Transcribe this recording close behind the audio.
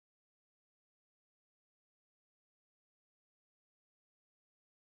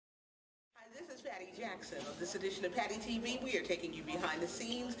This is Patty Jackson. On this edition of Patty TV, we are taking you behind the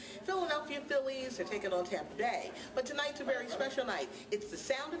scenes. Philadelphia Phillies are taking on Tampa Bay. But tonight's a very special night. It's the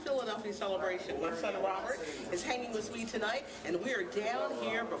Sound of Philadelphia celebration. My son Robert is hanging with me tonight, and we are down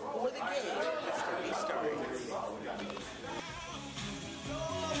here before the game has to be started.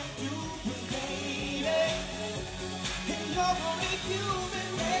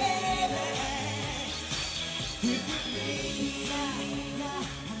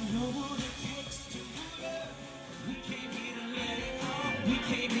 We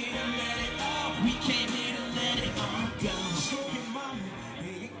came here to let it all. We came here to let it all go. So your mama, they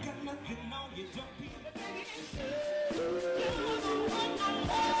ain't got nothing on you. Don't be you're the one I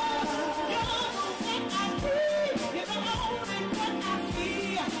love. You're the one I need. You're the only one I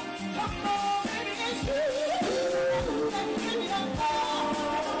see. Come on, baby, it's you. Let me give you a call.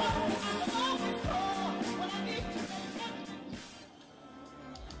 I'll always call when I need you.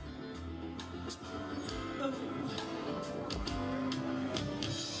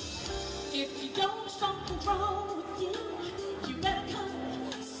 If you don't, something's wrong with you. You better come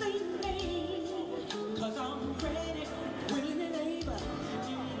see me. 'Cause I'm ready, willing and able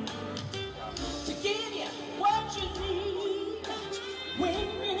to give you what you need, when you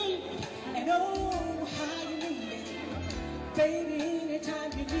need it, and oh, how you need it. Baby,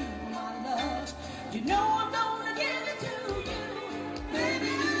 anytime you need my love, you know I'm gonna give it to you. Baby,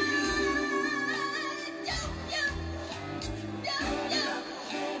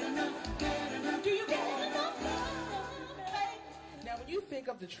 Now, when you think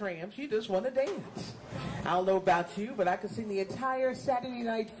of the Tramps, you just want to dance. I don't know about you, but I could sing the entire Saturday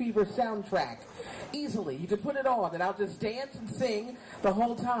Night Fever soundtrack easily. You could put it on, and I'll just dance and sing the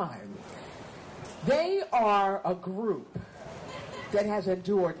whole time. They are a group that has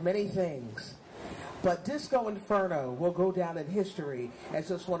endured many things, but Disco Inferno will go down in history as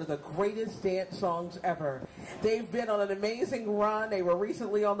just one of the greatest dance songs ever. They've been on an amazing run. They were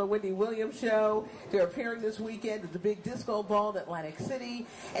recently on the Wendy Williams show. They're appearing this weekend at the Big Disco Ball in Atlantic City.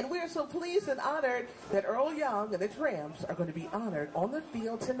 And we're so pleased and honored that Earl Young and the Tramps are going to be honored on the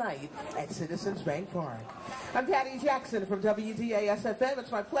field tonight at Citizens Bank Park. I'm Patty Jackson from WDAS-FM.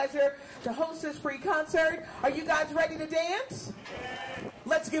 It's my pleasure to host this free concert. Are you guys ready to dance?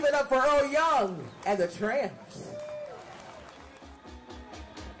 Let's give it up for Earl Young and the Tramps.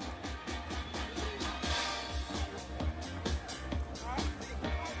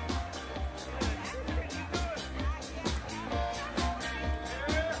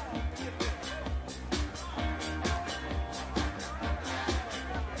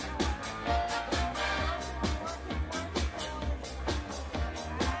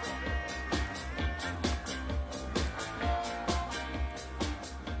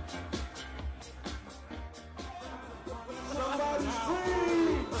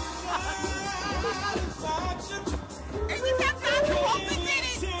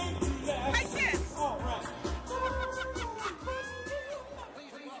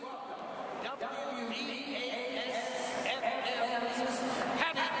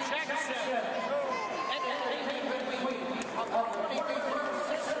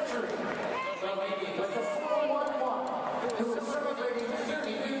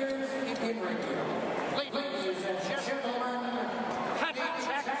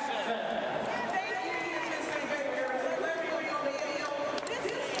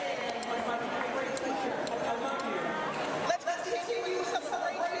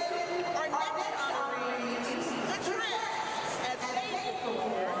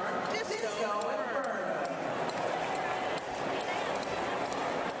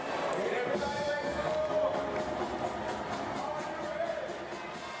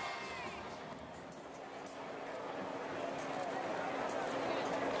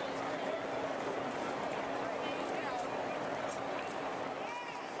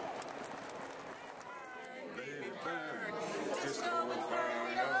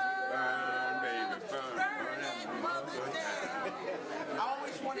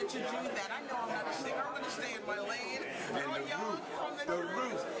 To do that. I know I'm not a singer. I'm going to stay in my lane. And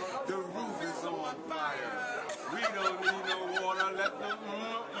the roof is on fire. We don't need no water. Let them.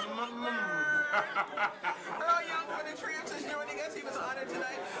 Earl Young for the Tramps is joining us. He was honored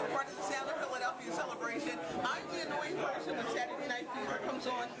tonight, part of the Sound of Philadelphia celebration. I'm the annoying person when Saturday Night Fever comes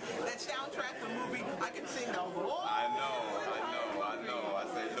on. That soundtrack, the movie, I can sing the whole. I know. I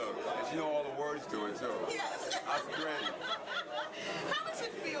say, look, and you know all the words to it too. Yes. That's great. How does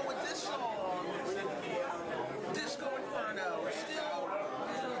it feel with this song, Disco Inferno? Still,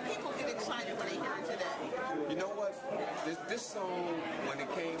 people get excited when they hear it today. You know what? This song, when it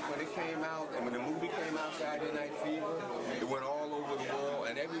came out, and when the movie came out, Saturday Night Fever, it went all over the world,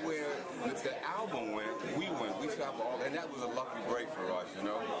 and everywhere the album went, we went. We traveled all, and that was a lucky break for us, you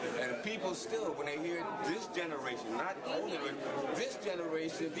know. And people still, when they hear this generation, not older, this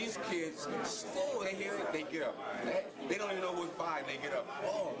generation, these kids, still they hear it, they get up. They don't even know what's by, they get up.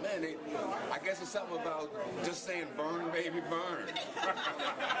 Oh man, I guess it's something about just saying "burn, baby, burn."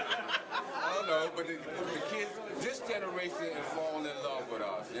 I don't know, but the kids, this generation is falling in love with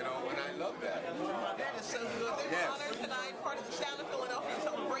us, you know, and I love that. That is so good. There's honor tonight, part of the Sound of Philadelphia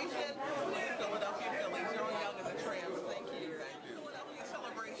celebration. Philadelphia Phillies, you're young as a tramp. Thank you. Philadelphia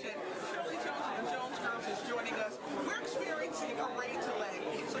celebration. Shirley Jones and the Jones Girls is joining us. We're experiencing a rain delay.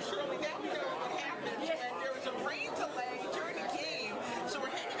 So Shirley, now we know what happened. And there was a rain delay during the game. So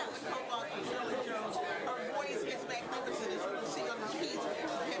we're hanging out with co-boss Shirley Jones. Her voice is magnificent, as you can see on the feeds.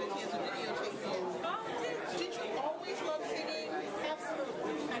 And it is a videotape. Did you always love singing?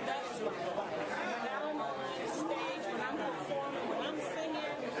 Absolutely. And that is my life. When I'm on stage, when I'm performing, when I'm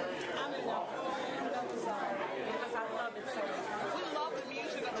singing, I'm in the whole zone because I love it so much. We love the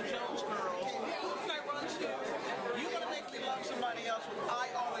music of the Jones Girls. Who can I run to? You're going to make me love somebody else, which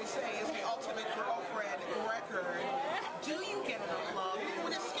I always say is the ultimate girlfriend record. Do you get enough love?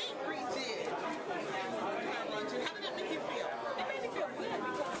 When Escape redid, who can I run to? How did that make you feel? It made me feel good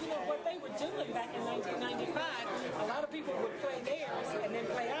because, you know, what they were doing back in 1995, a lot of people would play theirs and then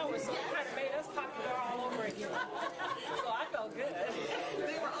play ours, so it kind of made us popular all over again. So I felt good.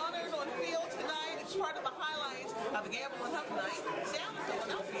 They were honored on field tonight. It's part of the highlights of the Gamble and Huff night. Sound of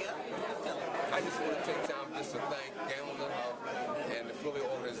Philadelphia. I just want to take time just to thank Gamble and Huff and the Philly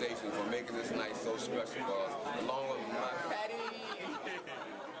organization for making this night so special for us, along with my Patty